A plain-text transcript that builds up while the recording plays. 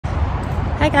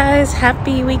Hi guys,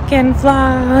 happy weekend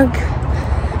vlog.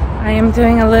 I am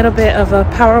doing a little bit of a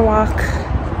power walk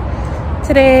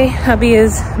today. Hubby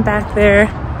is back there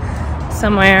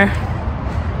somewhere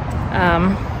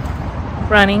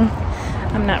running.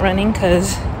 I'm not running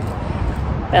because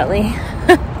belly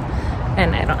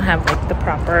and I don't have like the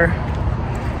proper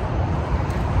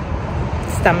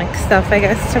stomach stuff, I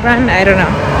guess, to run. I don't know.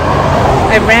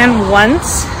 I ran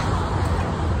once.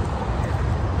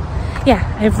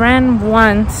 Yeah, I've ran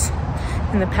once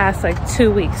in the past like 2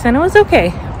 weeks and it was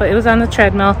okay, but it was on the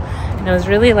treadmill and it was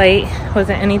really light.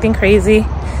 Wasn't anything crazy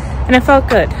and it felt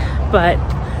good, but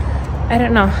I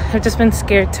don't know, I've just been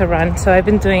scared to run, so I've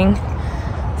been doing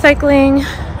cycling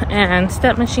and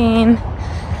step machine.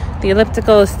 The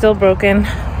elliptical is still broken,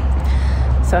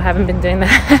 so I haven't been doing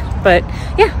that. But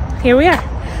yeah, here we are.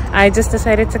 I just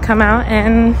decided to come out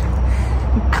and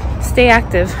stay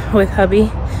active with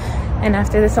hubby. And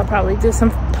after this, I'll probably do some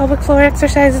pelvic floor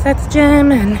exercises at the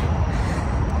gym and,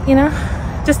 you know,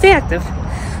 just stay active.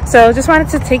 So just wanted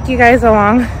to take you guys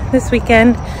along this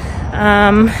weekend.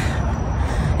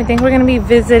 I think we're going to be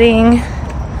visiting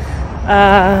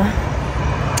a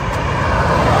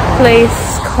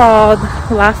place called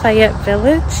Lafayette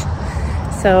Village.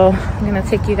 So I'm going to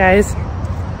take you guys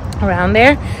around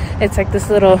there. It's like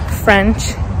this little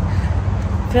French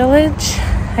village,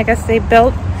 I guess they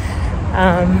built.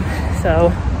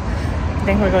 So I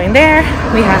think we're going there.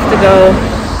 We have to go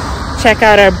check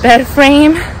out our bed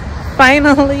frame.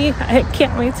 Finally, I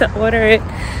can't wait to order it.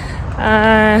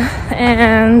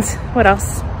 And what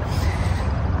else?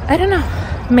 I don't know.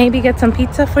 Maybe get some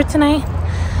pizza for tonight.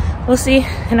 We'll see.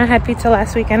 And I had pizza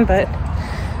last weekend, but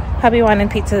hubby wanted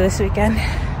pizza this weekend,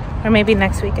 or maybe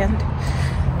next weekend.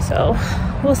 So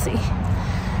we'll see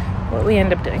what we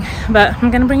end up doing. But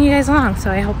I'm gonna bring you guys along, so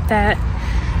I hope that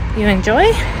you enjoy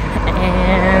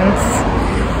and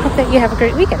hope that you have a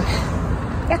great weekend.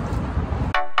 Yeah.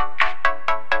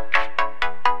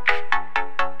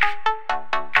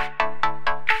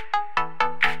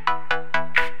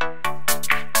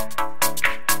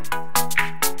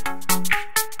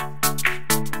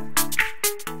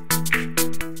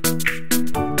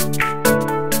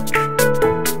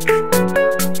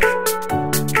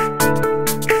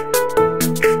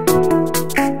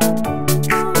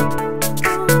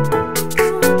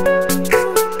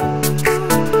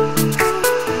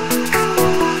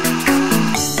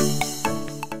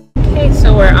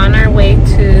 We're on our way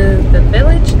to the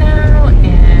village now,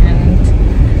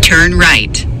 and turn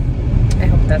right. I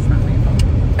hope that's not my phone.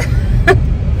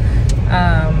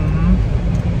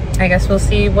 I guess we'll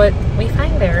see what we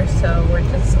find there, so we're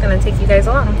just gonna take you guys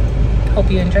along. Hope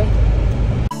you enjoy.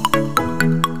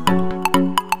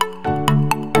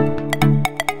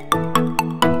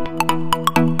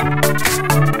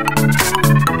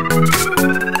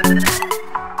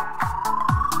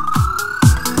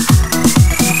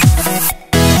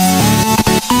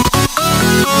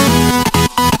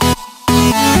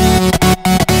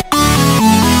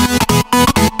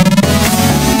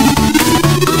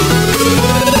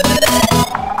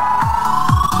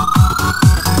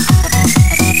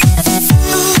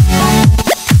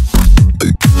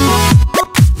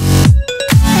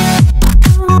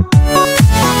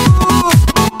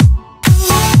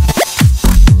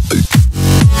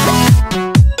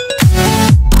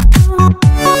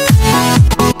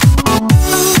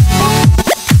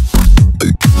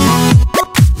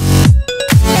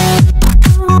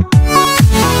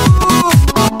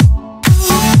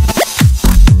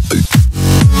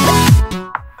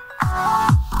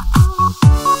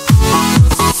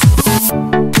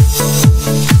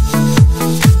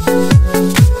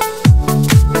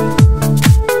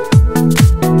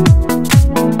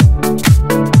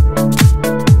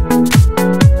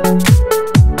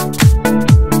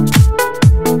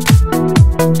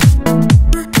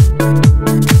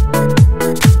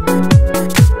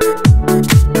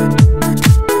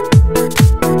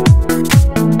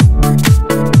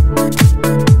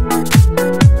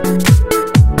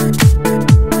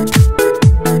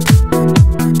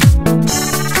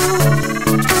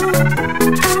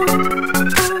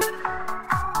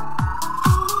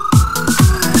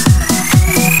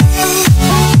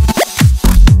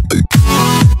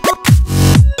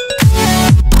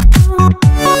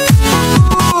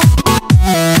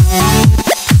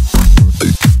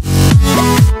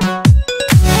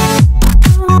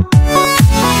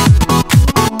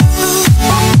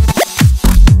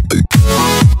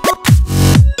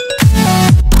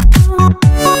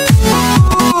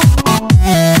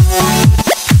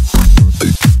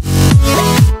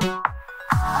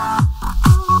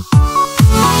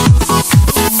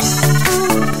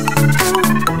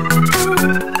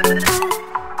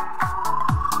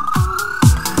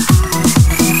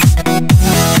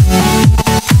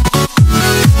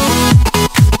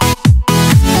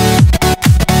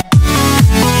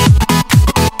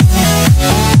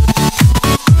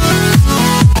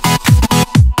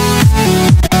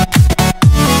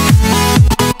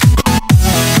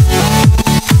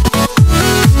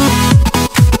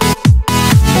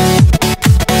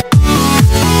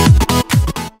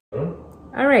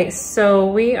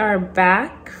 are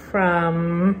back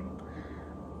from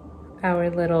our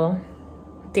little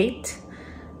date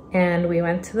and we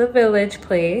went to the Village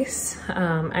place.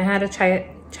 I had a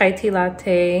chai tea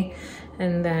latte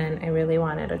and then I really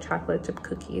wanted a chocolate chip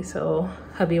cookie, so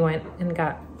hubby went and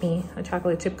got me a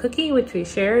chocolate chip cookie, which we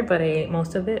shared, but I ate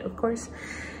most of it, of course.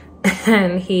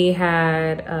 And he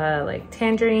had like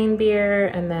tangerine beer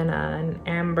and then an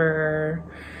amber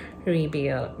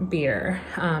beer.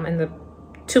 And the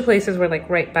two places were like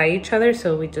right by each other,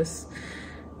 so we just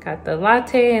got the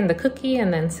latte and the cookie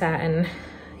and then sat and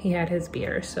he had his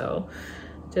beer. So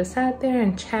just sat there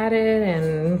and chatted,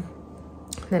 and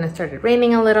then it started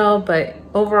raining a little, but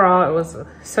overall it was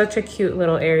such a cute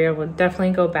little area. We'll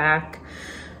definitely go back,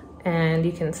 and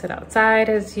you can sit outside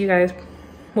as you guys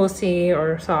will see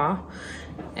or saw,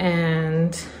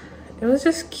 and it was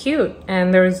just cute.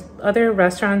 And there was other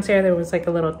restaurants there. There was like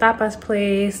a little tapas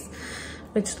place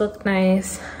which looked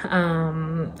nice,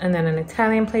 and then an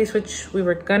Italian place which we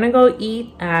were gonna go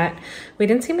eat at. We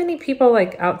didn't see many people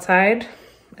like outside,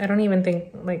 I don't even think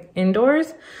like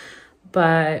indoors,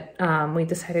 but we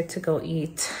decided to go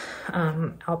eat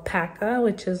Alpaca,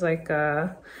 which is like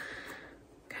a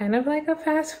kind of like a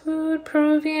fast food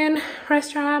Peruvian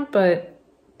restaurant, but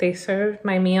they served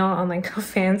my meal on like a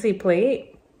fancy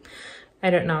plate. I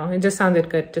don't know, it just sounded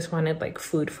good. Just wanted like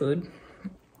food.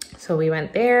 So we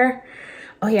went there.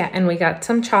 Oh yeah, and we got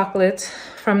some chocolates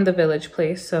from the Village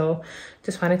place. So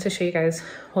just wanted to show you guys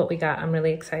what we got. I'm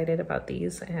really excited about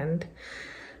these, and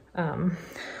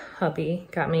hubby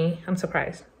got me, I'm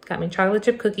surprised, got me chocolate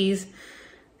chip cookies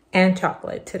and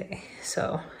chocolate today.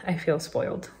 So I feel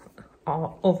spoiled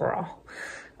overall.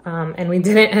 And we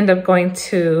didn't end up going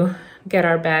to get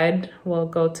our bed. We'll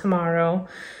go tomorrow.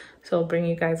 So I'll bring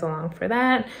you guys along for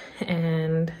that,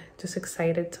 and just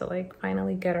excited to like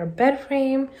finally get our bed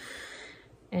frame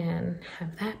and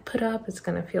have that put up. It's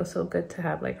gonna feel so good to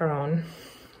have like our own,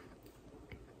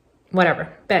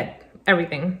 whatever, bed,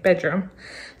 everything, bedroom.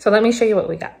 So let me show you what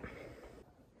we got.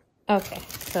 Okay,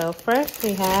 so first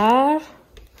we have,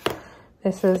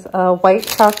 this is a white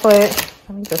chocolate.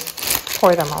 Let me just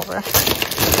pour them over.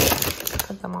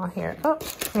 Put them all here. Oh,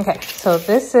 okay, so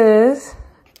this is,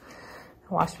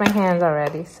 I washed my hands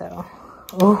already, so,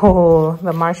 oh,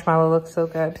 the marshmallow looks so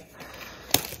good.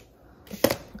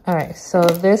 All right, so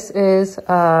this is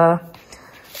a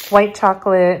white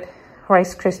chocolate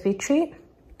Rice Krispie treat.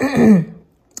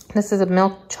 This is a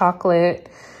milk chocolate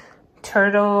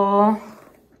turtle.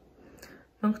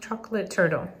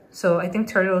 So I think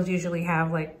turtles usually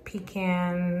have like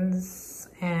pecans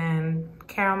and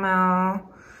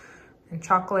caramel and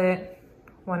chocolate.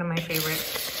 One of my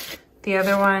favorites. The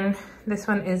other one, this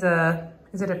one is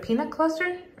is it a peanut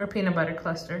cluster or peanut butter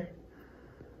cluster?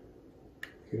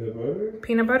 Peanut butter?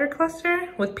 Peanut butter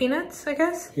cluster with peanuts, I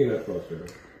guess? Peanut cluster.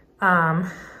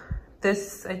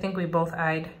 This, I think we both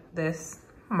eyed this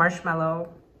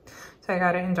marshmallow. So I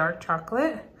got it in dark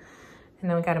chocolate. And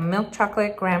then we got a milk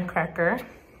chocolate graham cracker.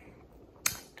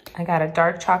 I got a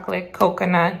dark chocolate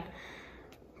coconut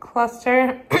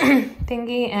cluster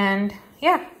thingy. And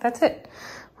yeah, that's it.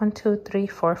 1, 2, 3,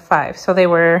 4, 5. So they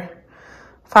were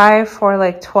 5 for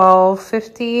like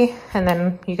 $12.50, and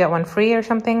then you get one free or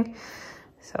something.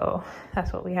 So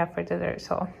that's what we have for dessert.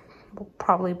 So we'll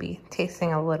probably be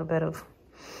tasting a little bit of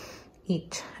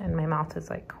each, and my mouth is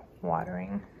like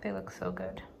watering. They look so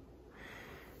good.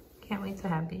 Can't wait to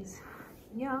have these.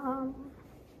 Yum.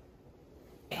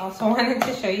 I also wanted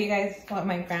to show you guys what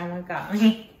my grandma got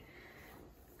me.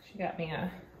 She got me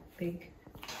a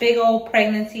big old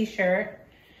pregnancy shirt,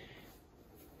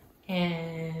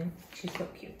 and she's so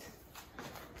cute.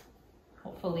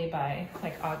 Hopefully by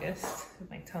like August,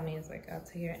 my tummy is like out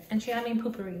to here. And she got me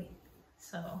poopery,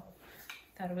 so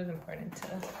thought it was important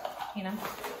to, you know,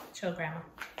 show grandma.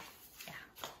 Yeah.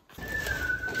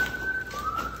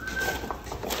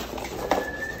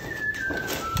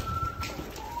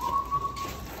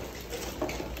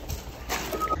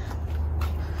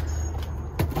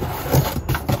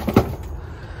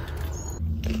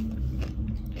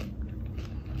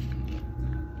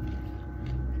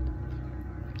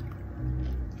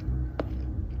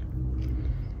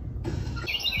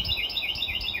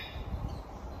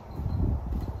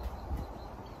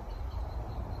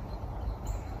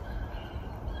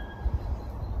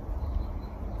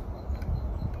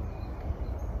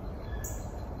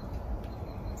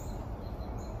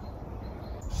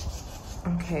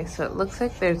 Okay, so it looks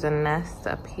like there's a nest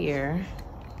up here.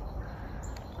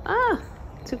 Ah,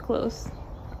 too close.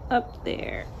 Up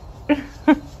there.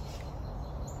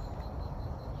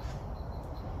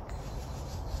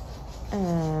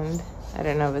 And I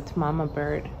don't know if it's mama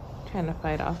bird trying to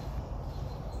fight off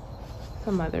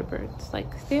the mother bird's like,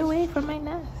 stay away from my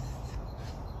nest.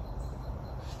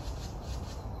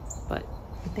 But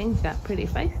things got pretty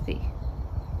feisty.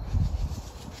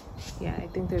 Yeah, I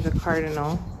think there's a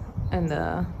cardinal and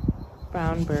the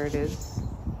brown bird is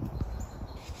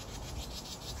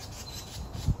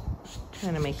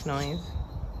trying to make noise.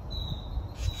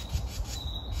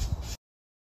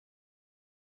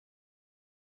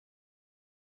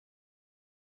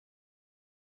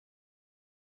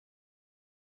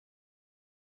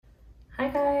 Hi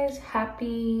guys,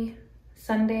 happy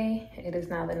Sunday. It is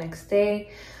now the next day.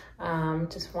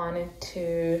 Just wanted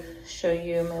to show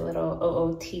you my little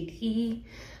OOTD.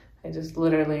 I just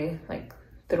literally like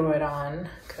threw it on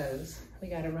because we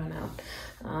gotta run out.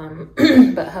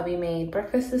 But hubby made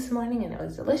breakfast this morning and it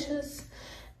was delicious.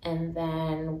 And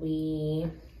then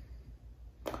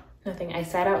nothing, I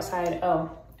sat outside.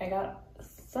 Oh, I got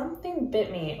something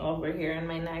bit me over here in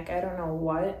my neck. I don't know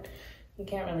what. You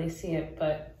can't really see it,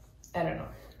 but I don't know.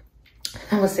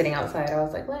 I was sitting outside. I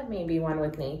was like, let me be one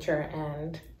with nature.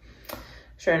 And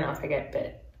sure enough, I get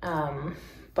bit.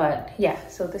 But yeah,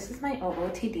 so this is my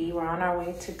OOTD. We're on our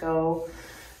way to go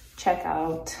check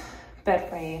out bed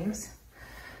frames.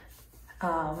 So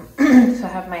I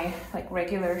have my like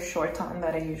regular shorts on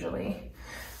that I usually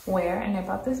wear. And I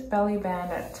bought this belly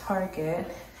band at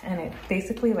Target. And it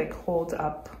basically like holds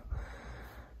up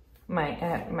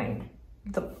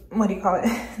what do you call it?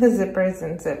 The zippers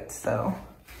and zips. So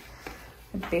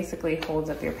it basically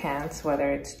holds up your pants,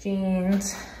 whether it's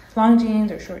jeans, long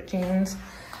jeans or short jeans.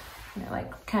 And it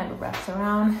like kind of wraps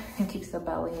around and keeps the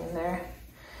belly in there.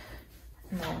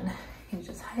 And then you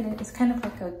just hide it. It's kind of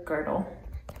like a girdle,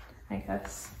 I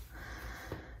guess.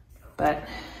 But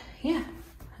yeah,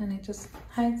 and it just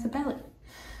hides the belly.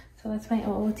 So that's my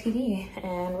OOTD.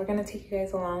 And we're gonna take you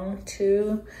guys along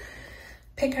to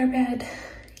pick our bed.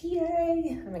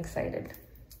 Yay! I'm excited.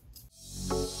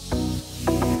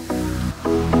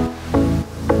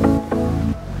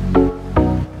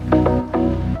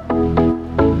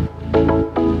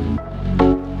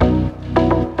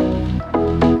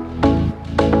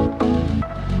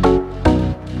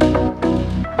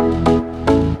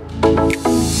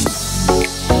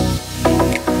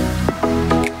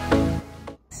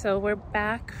 So we're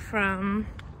back from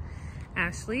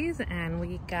Ashley's and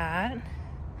we got,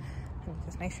 let me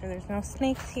just make sure there's no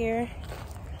snakes here.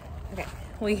 Okay,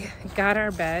 we got our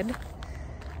bed.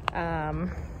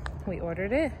 We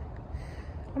ordered it.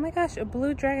 Oh my gosh, a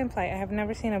blue dragonfly. I have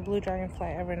never seen a blue dragonfly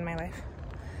ever in my life.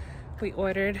 We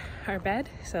ordered our bed,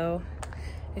 so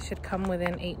it should come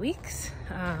within 8 weeks,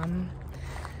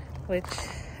 which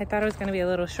I thought it was gonna be a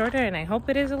little shorter, and I hope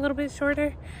it is a little bit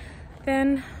shorter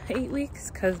than 8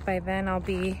 weeks, because by then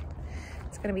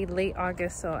it's gonna be late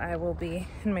August, so I will be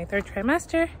in my 3rd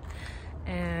trimester,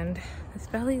 and this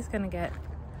belly is gonna get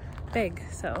big,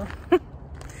 so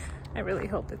I really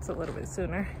hope it's a little bit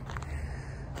sooner.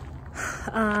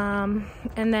 And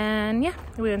then yeah,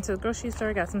 we went to the grocery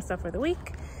store, got some stuff for the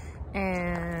week,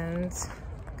 and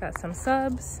got some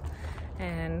subs,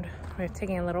 and we're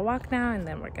taking a little walk now, and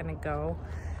then we're gonna go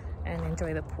and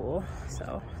enjoy the pool.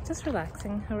 So just a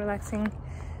relaxing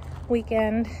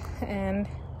weekend, and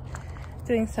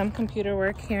doing some computer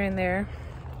work here and there,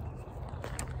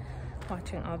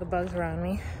 watching all the bugs around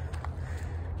me.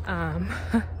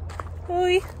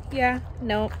 Oy, yeah,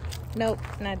 nope,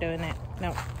 not doing it,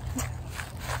 nope.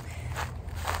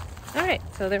 All right,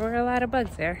 so there were a lot of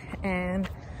bugs there, and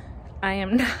I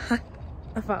am not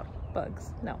about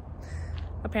bugs, no.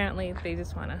 Apparently they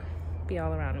just want to be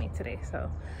all around me today, so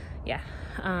yeah,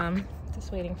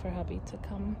 just waiting for hubby to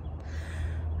come.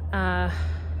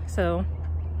 So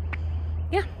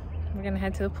yeah, we're gonna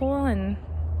head to the pool, and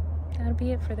that'll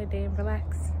be it for the day and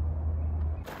relax.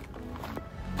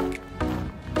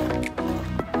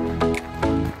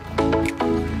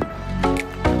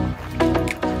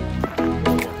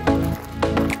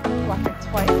 Walk it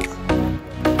twice.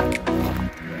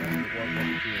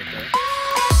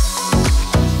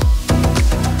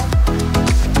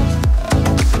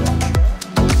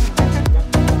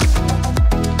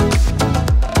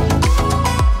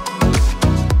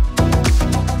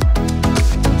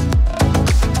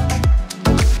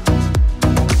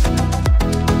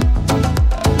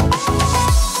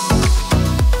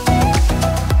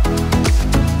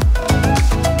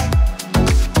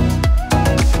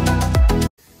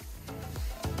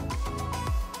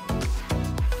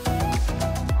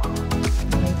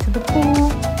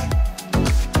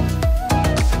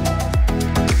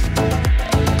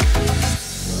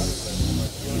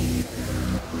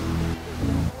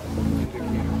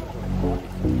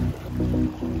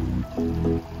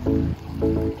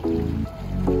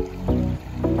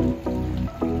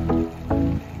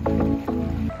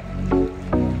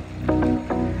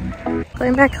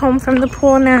 going back home from the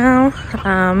pool now.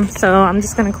 So I'm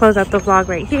just gonna close out the vlog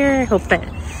right here. I hope that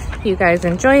you guys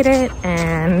enjoyed it,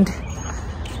 and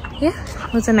yeah,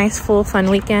 it was a nice full fun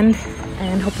weekend,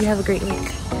 and hope you have a great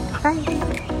week.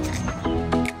 Bye.